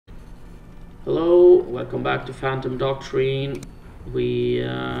Hello, welcome back to Phantom Doctrine. We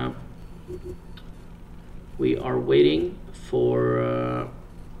are waiting for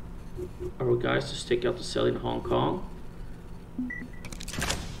our guys to stick out the cell in Hong Kong,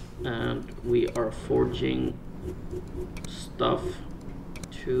 and we are forging stuff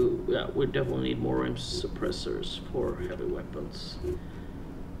to. Yeah, we definitely need more suppressors for heavy weapons.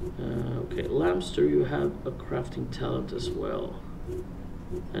 Okay, Lamster, you have a crafting talent as well.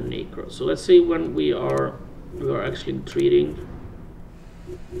 And Necros. So let's see when we are actually treating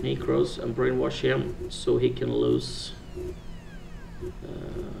Necros and brainwash him so he can lose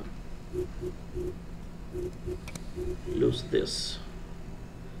this.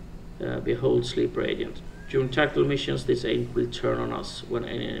 Behold Sleeper Agent. During tactical missions, this agent will turn on us when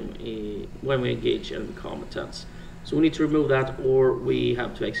we engage enemy combatants. So we need to remove that, or we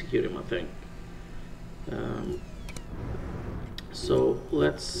have to execute him, I think. So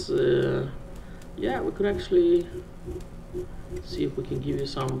let's, yeah, we could actually see if we can give you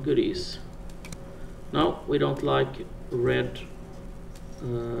some goodies. No, we don't like red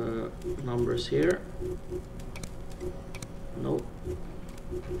numbers here. Nope.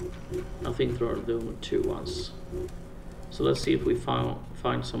 I think there are the 2 ones. So let's see if we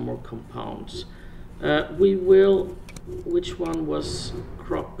find some more compounds. We will. Which one was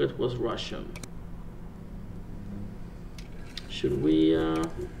Crockett? Was Russian. Should we?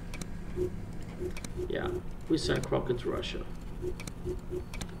 Yeah, we send Crockett to Russia.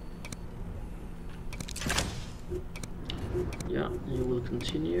 Yeah, you will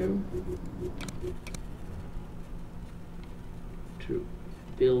continue to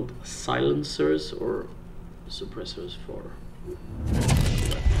build silencers or suppressors for.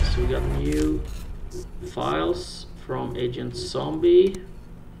 So we got new files from Agent Zombie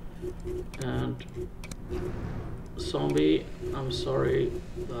and. Zombie, I'm sorry,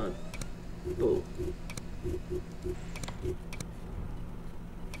 but boom.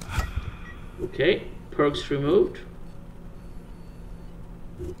 Okay, perks removed.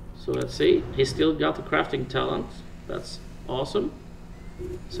 So let's see, he still got the crafting talent. That's awesome.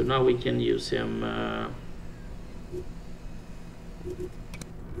 So now we can use him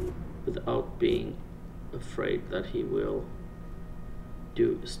without being afraid that he will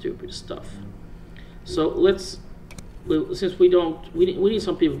do stupid stuff. So let's. Since we need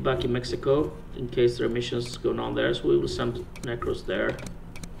some people back in Mexico in case there are missions going on there, so we will send Necros there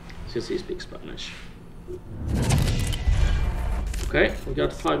since he speaks Spanish. Okay, we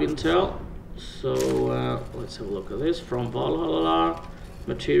got 5 intel. So let's have a look at this. From Valhalla,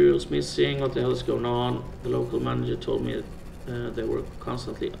 materials missing. What the hell is going on? The local manager told me they were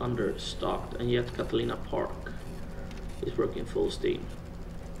constantly understocked, and yet Catalina Park is working full steam.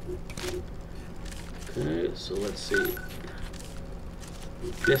 Okay, so let's see.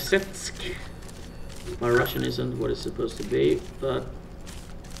 Plesetsk. My Russian isn't what it's supposed to be, but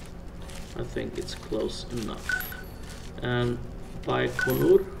I think it's close enough. And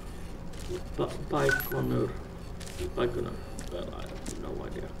Baikonur. Baikonur. Well, I have no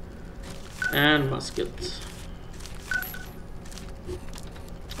idea. And Musket.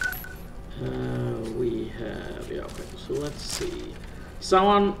 We have, yeah, okay, so let's see.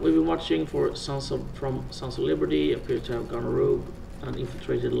 Someone we've been watching from Sons of Liberty appears to have gone rogue and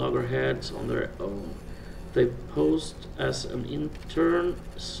infiltrated loggerheads on their own. They posed as an intern,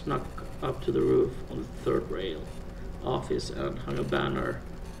 snuck up to the roof on the 3rd rail office and hung a banner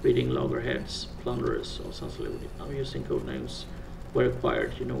reading Loggerheads, plunderers of Sons of Liberty. I'm using code names where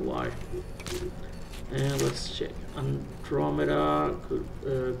required, you know why. And let's check. Andromeda,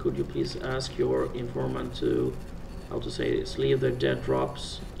 could you please ask your informant to, how to say this, leave their dead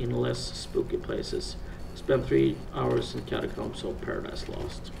drops in less spooky places. Spend 3 hours in catacombs of Paradise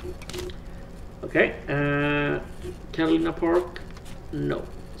Lost. Okay, Catalina Park, no.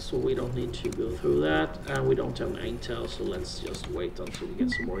 So we don't need to go through that, and we don't have any intel, so let's just wait until we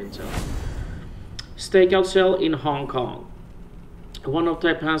get some more intel. Stakeout cell in Hong Kong. One of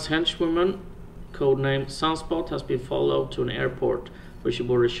Taipan's henchwomen, codenamed Sunspot, has been followed to an airport where she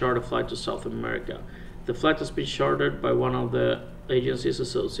boarded a charter flight to South America. The flight has been chartered by one of the agencies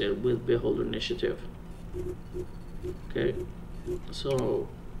associated with Beholder Initiative. Okay, so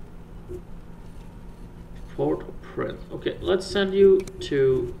Port-au-Prince. Okay, let's send you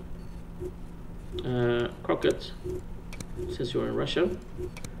to Crockett, since you're in Russia.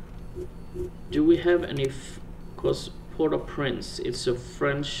 Do we have any? Because Port-au-Prince, it's a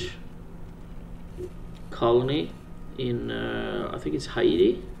French colony in, I think it's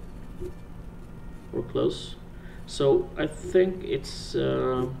Haiti. Or close. So I think it's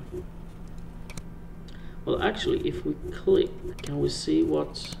well, actually, if we click, can we see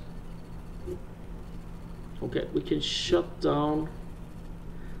what Okay, we can shut down.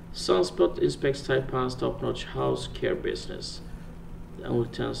 Sunspot inspects Taipan's top-notch house care business. The only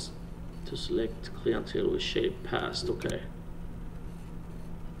tends to select clientele with shady past. Okay.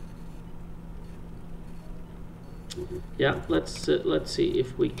 Yeah, let's see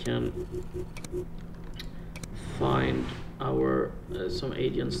if we can find our some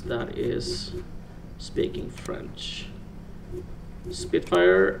agents that is speaking French.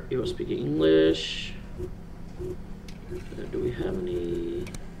 Spitfire, you're speaking English. Do we have any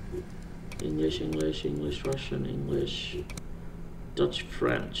English, Russian, English, Dutch,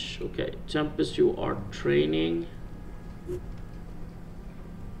 French? Okay, Tempest, you are training.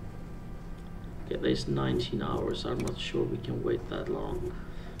 Okay, there's 19 hours. I'm not sure we can wait that long.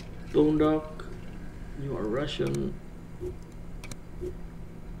 Boondock, you are Russian.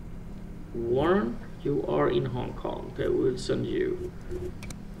 Warren, you are in Hong Kong. Okay, we'll send you.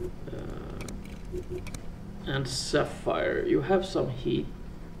 And Sapphire, you have some heat.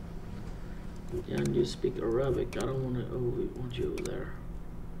 Yeah, and you speak Arabic. I don't want to. Oh, we want you over there.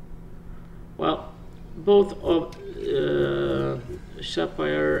 Well, both of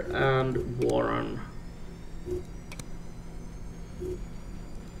Sapphire and Warren,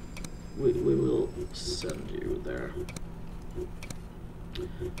 we will send you there.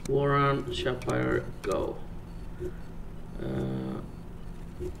 Warren, Sapphire, go.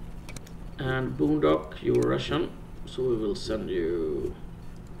 And Boondock, you're Russian, so we will send you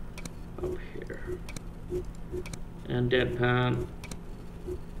up here. And Deadpan,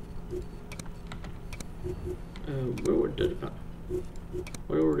 where were Deadpan?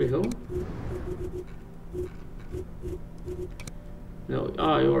 Were already home? No,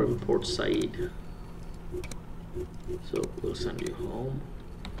 you're in Port Said, so we'll send you home.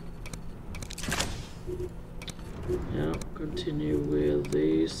 Yeah, continue with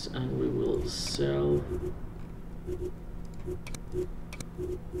this, and we will sell.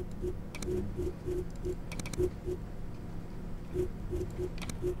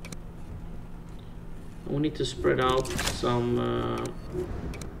 We need to spread out some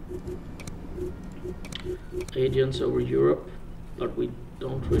agents over Europe, but we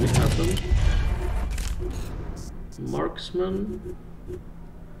don't really have them. Marksman,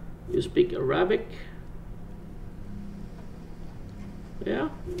 you speak Arabic? Yeah,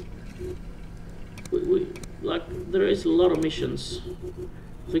 we like, there is a lot of missions.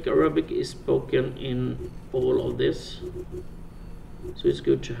 I think Arabic is spoken in all of this, so it's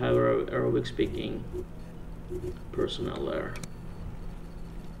good to have Arabic speaking personnel there.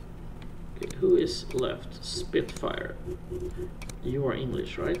 Okay, who is left? Spitfire, you are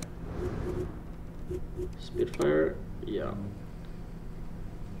English, right? Spitfire, yeah.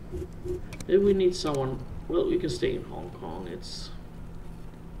 Maybe we need someone. Well, you can stay in Hong Kong. It's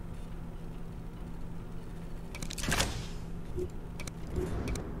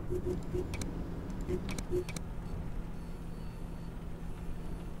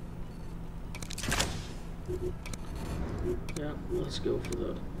yeah, let's go for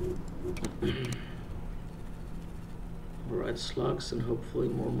that. Alright, slugs, and hopefully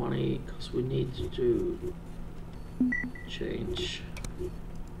more money, because we need to change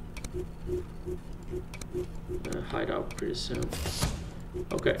hideout pretty soon.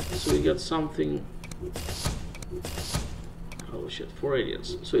 Okay, so we got something. Oh shit, 4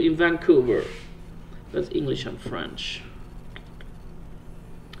 aliens. So in Vancouver, that's English and French.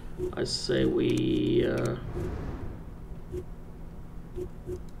 I say we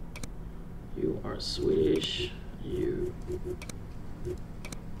you are Swedish, you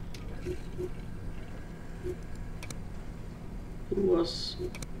who was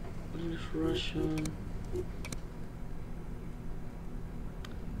English, Russian.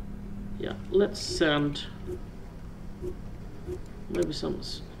 Yeah, let's send maybe some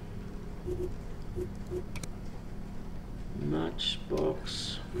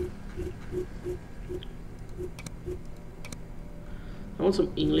Matchbox. I want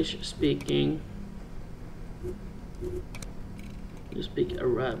some English speaking. You speak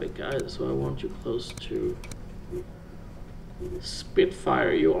Arabic, guys, so I want you close to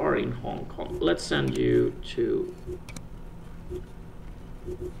Spitfire. You are in Hong Kong. Let's send you to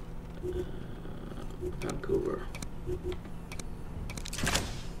Vancouver.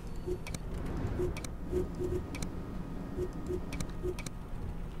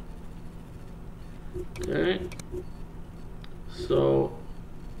 Okay, so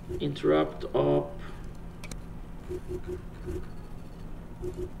interrupt up.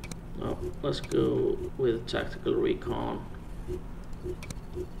 Oh, let's go with tactical recon.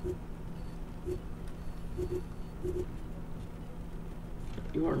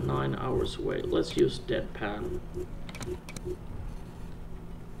 You are 9 hours away. Let's use deadpan.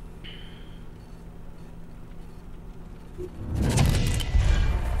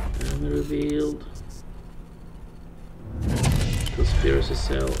 Enemy revealed. Conspiracy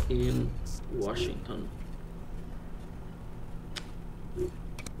cell in Washington.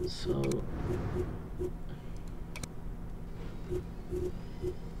 So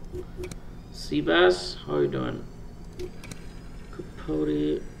Seabass, how are you doing?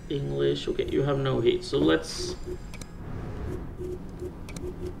 Capote, English. Okay, you have no heat, so let's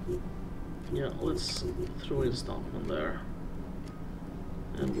throw in Stompman there,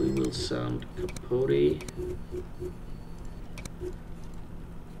 and we will send Capote.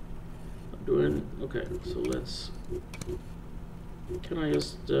 Doing okay, so let's. Can I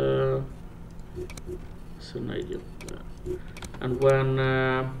just send agent? And when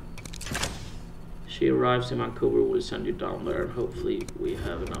she arrives in Vancouver, we'll send you down there, and hopefully we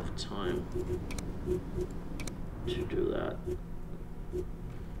have enough time to do that.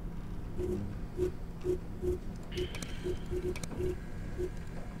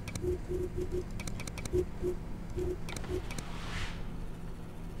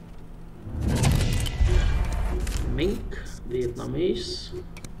 Mink, Vietnamese.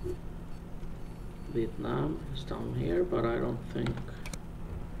 Vietnam is down here, but I don't think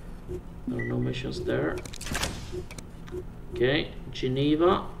there are no missions there. Okay,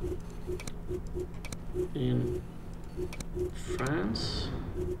 Geneva in France.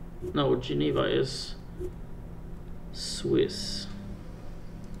 No, Geneva is Swiss,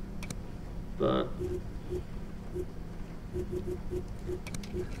 but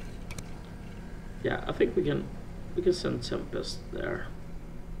yeah, I think we can send Tempest there.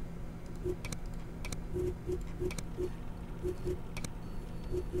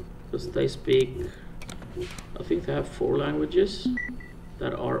 Because they speak, I think they have 4 languages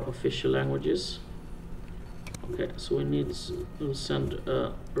that are official languages. Okay, so we'll send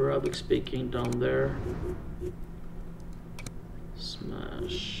Arabic speaking down there.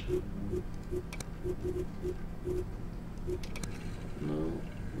 Smash. No,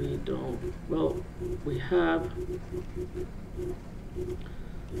 we don't. Well, we have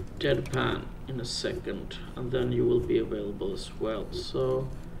deadpan in a second, and then you will be available as well. So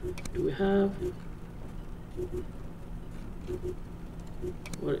do we have,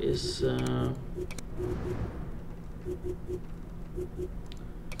 what is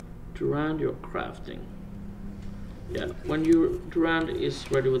Durand? You're crafting. Yeah, when your Durand is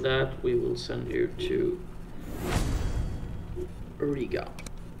ready with that, we will send you to Riga.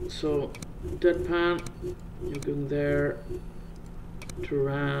 So deadpan, you're going there.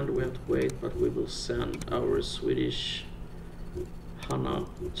 Durand, we have to wait, but we will send our Swedish Hanna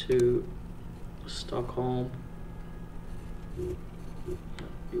to Stockholm.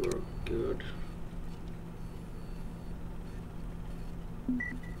 You are good.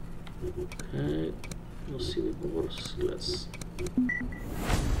 Okay, we'll see the boards. Let's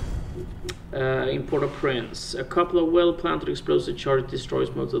import a prince. A couple of well-planted explosive charges destroys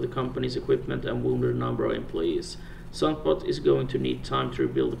most of the company's equipment and wounded a number of employees. Sunspot is going to need time to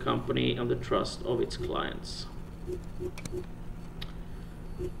rebuild the company and the trust of its clients.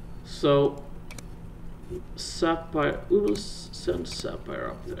 So Sapphire, we will send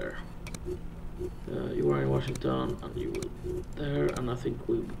Sapphire up there. You are in Washington, and you will there, and I think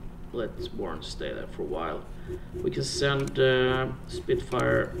we let Warren stay there for a while. We can send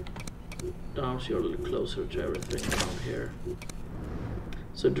Spitfire down, so you're a little closer to everything around here.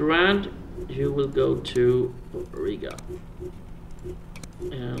 So Durand, you will go to Riga,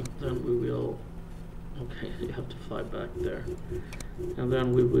 and then we will. Okay, you have to fly back there, and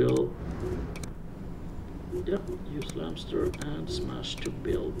then we will. Yep, use Lamster and Smash to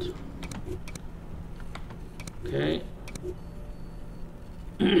build. Okay.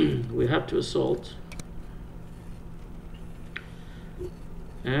 We have to assault.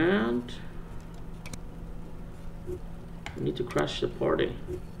 And we need to crash the party.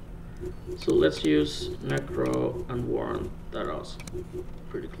 So let's use Necro and Warren. That was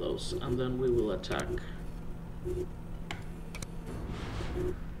pretty close. And then we will attack.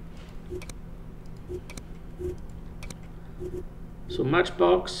 So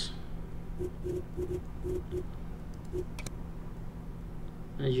Matchbox,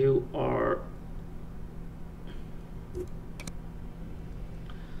 and you are,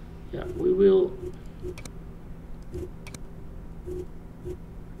 yeah, we will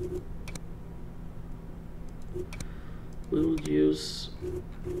use,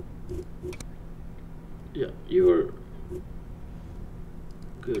 yeah, you're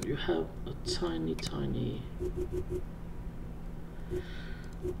good. You have a tiny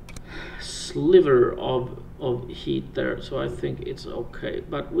sliver of heat there, so I think it's okay.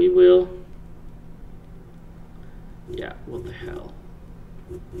 But we will, yeah, what the hell.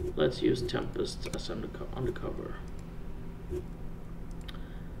 Let's use Tempest as undercover.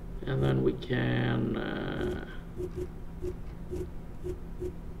 And then we can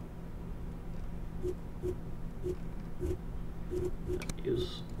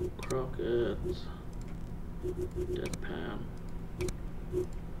use Crockett, Deadpan,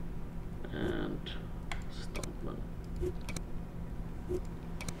 and Stuntman.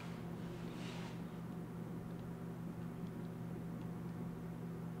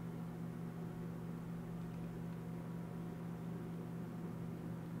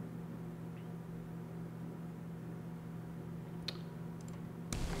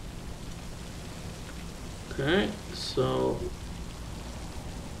 Okay, so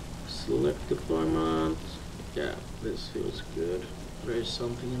select deployment. Yeah, this feels good. There is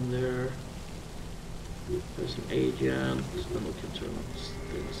something in there. There's an agent, and we can turn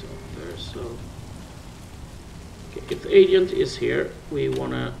things up there. So, okay, if the agent is here, we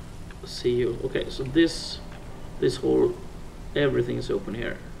wanna see you. Okay, so this whole everything is open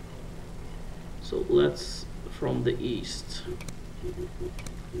here. So let's from the east,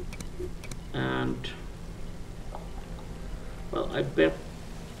 and well, I bet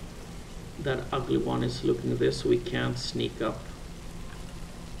that ugly one is looking at this, so we can't sneak up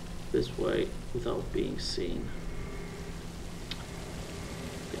this way without being seen.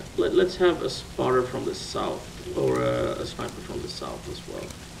 Yeah, let's have a spotter from the south, or a sniper from the south as well.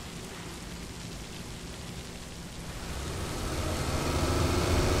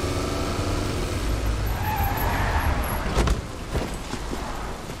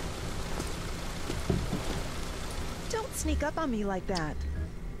 Don't sneak up on me like that.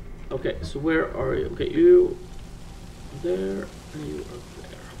 Okay, so where are you? Okay, you there and you are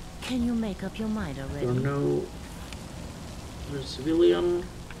there. Can you make up your mind already? There's a civilian.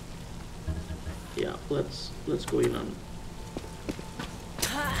 Yeah, let's go in and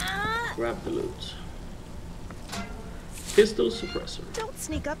grab the loot. Pistol suppressor. Don't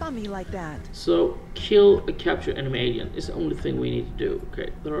sneak up on me like that. So kill a capture enemy agent is the only thing we need to do.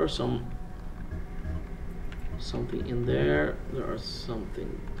 Okay, there are something in there. There are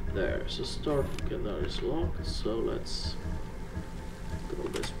something there. So start. Okay, that is locked. So let's go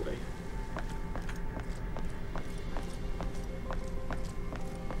this way.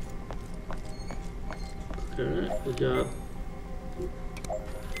 Okay, we got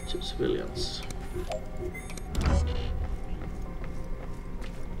 2 civilians.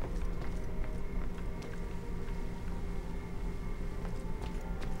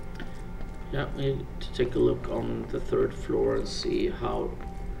 Yeah, we need to take a look on the 3rd floor and see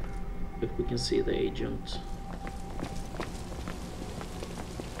if we can see the agent.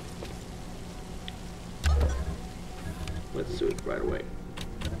 Let's do it right away.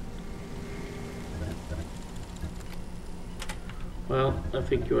 Well, I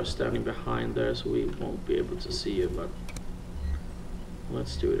think you are standing behind there, so we won't be able to see you, but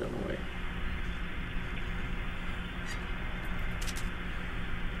let's do it anyway.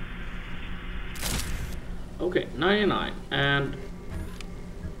 Okay, 99, and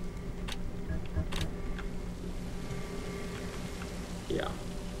yeah.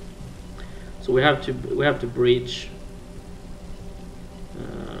 So we have to breach,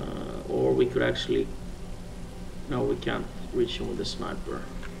 or we could actually. No, we can't reach him with the sniper.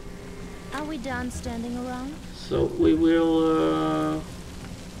 Are we done standing around? So we will.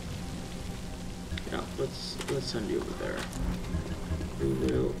 Yeah, let's send you over there. We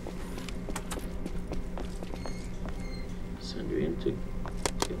will send you in to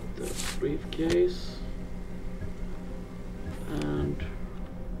get the briefcase, and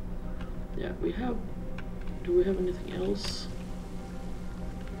yeah, we have. Do we have anything else?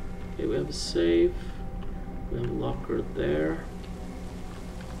 Okay, we have a safe. We have a locker there.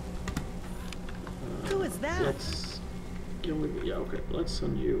 Who is that? Yeah, okay, let's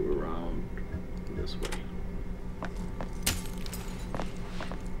send you around this way.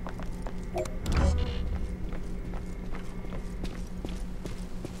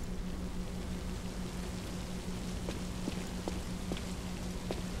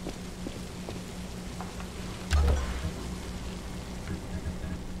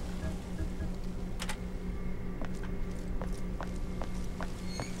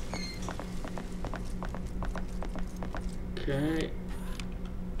 Okay.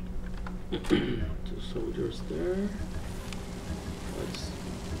 2 soldiers there. Let's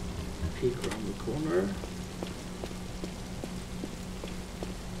peek around the corner.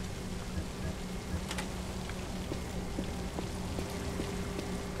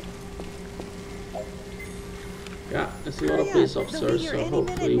 Yeah, there's a lot of Hurry police up, they'll be officers, here so any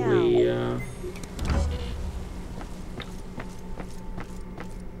hopefully minute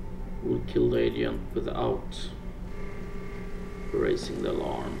we'll kill the agent without raising the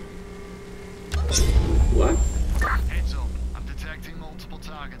alarm. What? Heads up, I'm detecting multiple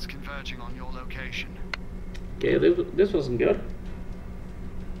targets converging on your location. Okay, this wasn't good.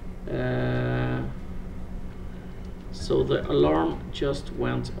 So the alarm just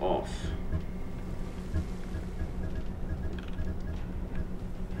went off.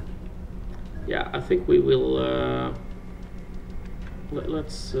 Yeah, I think we will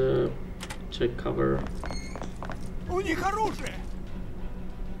let's check cover. У них оружие!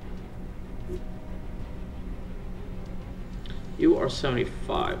 You are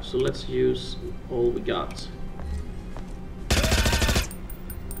 75, so let's use all we got.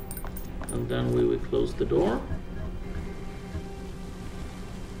 And then we will close the door.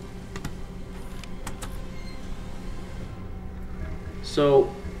 So,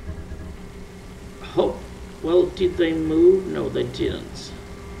 well, did they move? No, they didn't.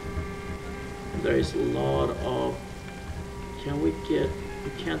 There is a lot of... Can we get...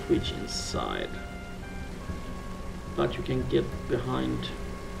 We can't reach inside. But you can get behind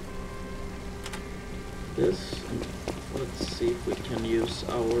this. And let's see if we can use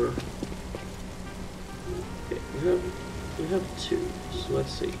our... Okay, we have two, so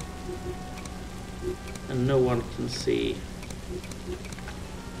let's see. And no one can see.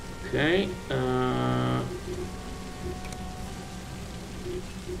 Okay,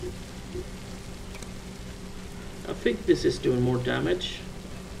 I think this is doing more damage,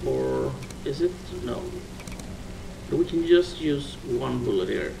 or is it? No. We can just use one bullet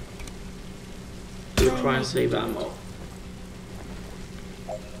here to try and save ammo.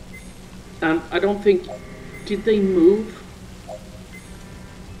 And I don't think... Did they move?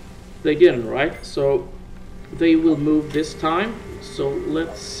 They didn't, right? So they will move this time. So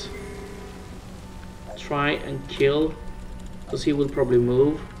let's try and kill, because he will probably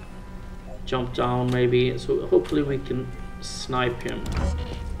move. Jump down maybe. So hopefully we can snipe him.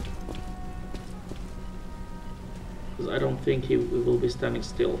 Because I don't think we will be standing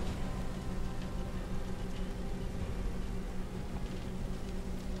still.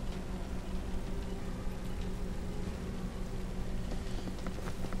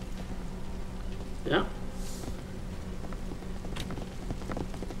 Yeah.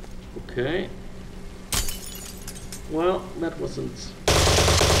 Okay. Well, that wasn't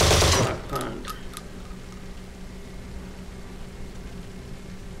what I planned.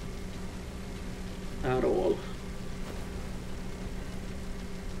 At all.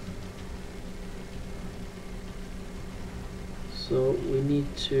 So we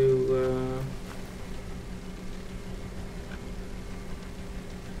need to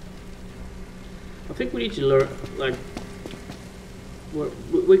I think we need to learn, like,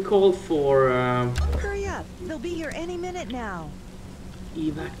 we call for Hurry up, they'll be here any minute now.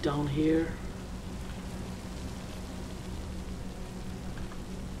 evac down here.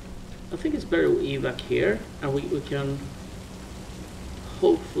 I think it's better we evac here, and we can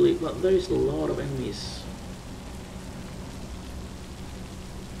hopefully, well, there is a lot of enemies.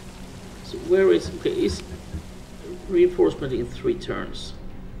 So where is, okay, is reinforcement in 3 turns.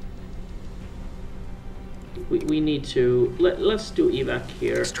 We need to, let's do evac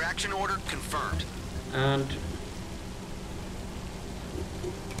here. Extraction order confirmed. And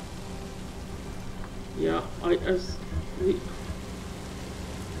yeah, can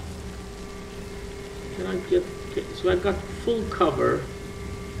I get, okay, so I got full cover,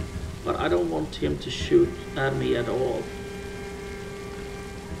 but I don't want him to shoot at me at all.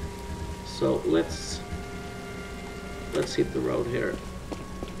 So let's hit the road here.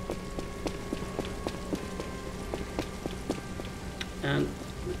 And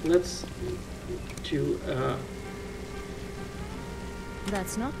let's do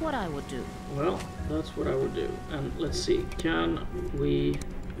That's not what I would do. well, that's what I would do. And let's see, can we...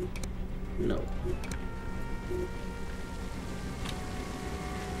 No.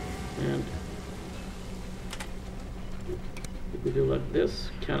 And if we do like this,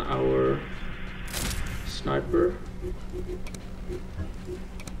 can our sniper...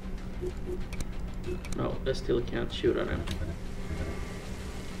 No, I still can't shoot at him.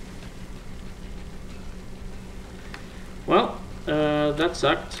 Well, that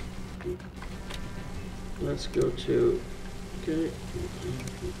sucked. Let's go to... Okay.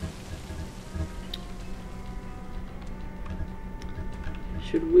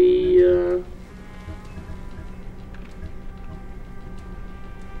 Should we...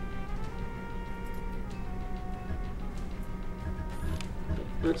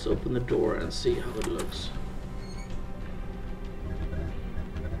 Let's open the door and see how it looks.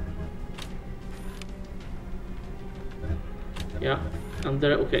 Yeah, and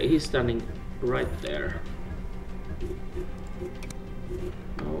there. Okay, he's standing right there.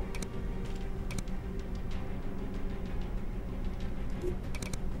 No.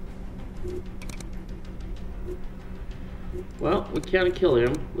 Well, we can't kill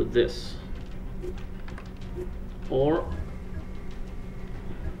him with this. Or...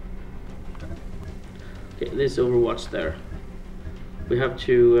 Okay, there's Overwatch there. We have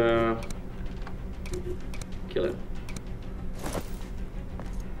to kill him.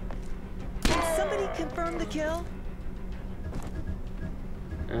 Somebody confirm the kill?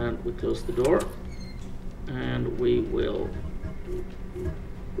 And we close the door. And we will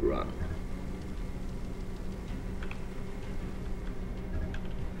run.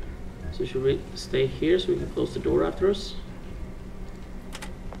 So should we stay here so we can close the door after us?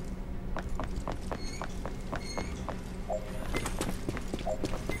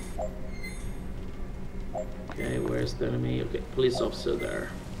 Okay, where's the enemy? Okay, police officer there.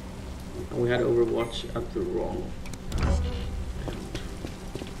 And we had Overwatch at the wrong end.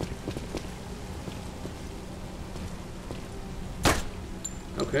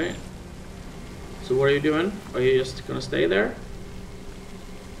 Okay. So what are you doing? Are you just gonna stay there?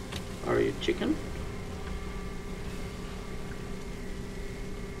 Are you chicken?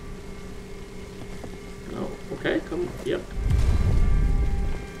 No. Okay, come. Yep.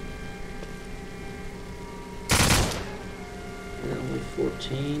 We're only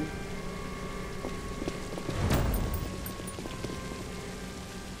 14.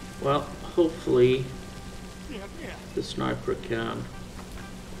 Well, hopefully the sniper can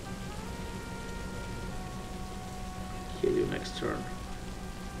kill you next turn.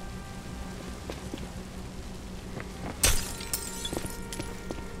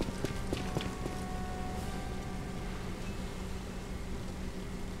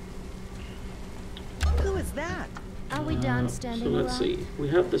 Who is that? Are we done standing So let's around? see. We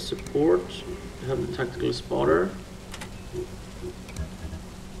have the support. We have the tactical spotter.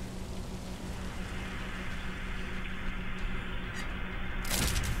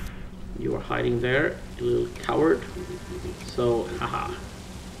 You are hiding there, you little coward. So, haha.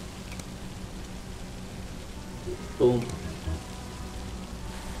 Boom.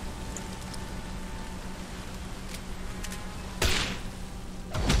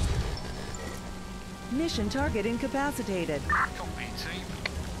 Mission target incapacitated. Copy, team.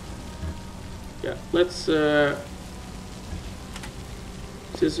 Yeah, let's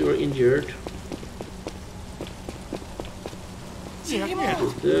since you're injured,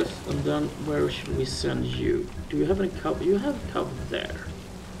 do this, and then where should we send you? Do you have any cover? You have cover there.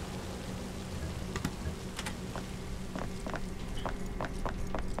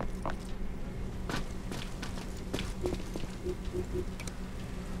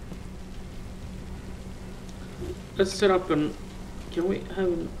 Let's set up an... Can we have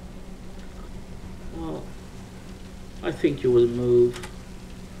an... Well, I think you will move,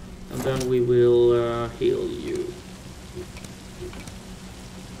 and then we will heal you.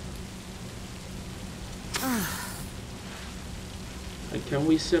 And can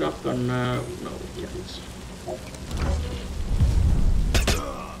we set up an... no, we can't.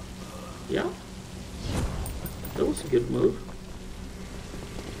 Yeah? That was a good move.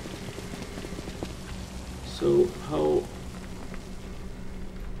 So, how...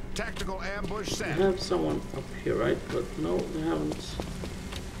 Tactical ambush We set. have someone up here, right? But no, we haven't.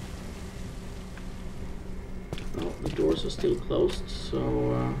 No, the doors are still closed,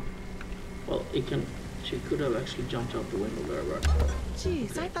 so... well, it can... She could have actually jumped out the window there, but...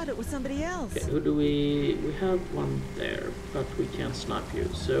 Jeez, I thought it was somebody else. Okay, who do we... We have one there, but we can't snipe you,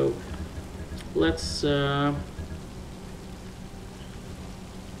 so... Let's head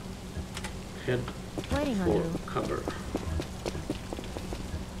Waiting on for you. cover.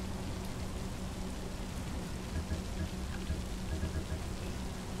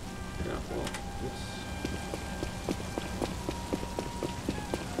 Yeah, well,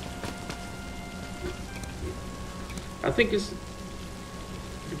 I think it's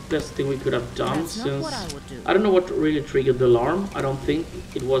the best thing we could have done. That's not since what I would do. I don't know what really triggered the alarm. I don't think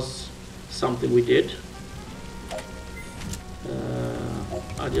it was something we did.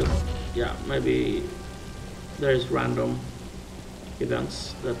 I just, yeah, maybe there's random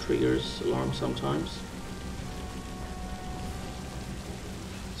events that triggers alarm sometimes.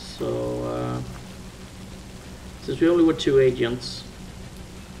 So since we only were 2 agents,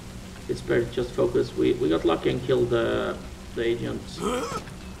 it's better to just focus. We got lucky and killed the agents.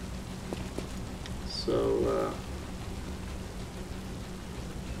 So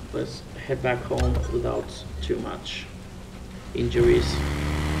let's head back home without too much injuries.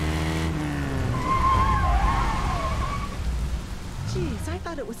 Jeez, I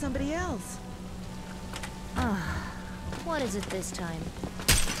thought it was somebody else. Ah, what is it this time?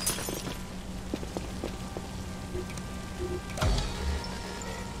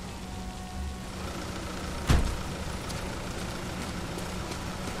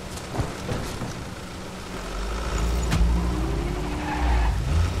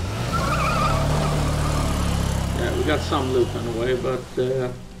 We got some loot on the way, but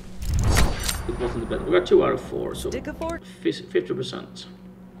it wasn't the best. We got 2 out of 4, so 50%.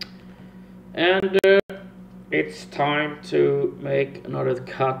 And it's time to make another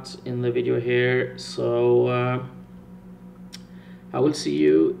cut in the video here. So I will see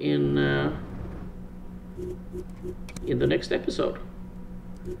you in the next episode.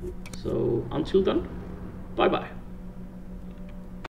 So until then, bye bye.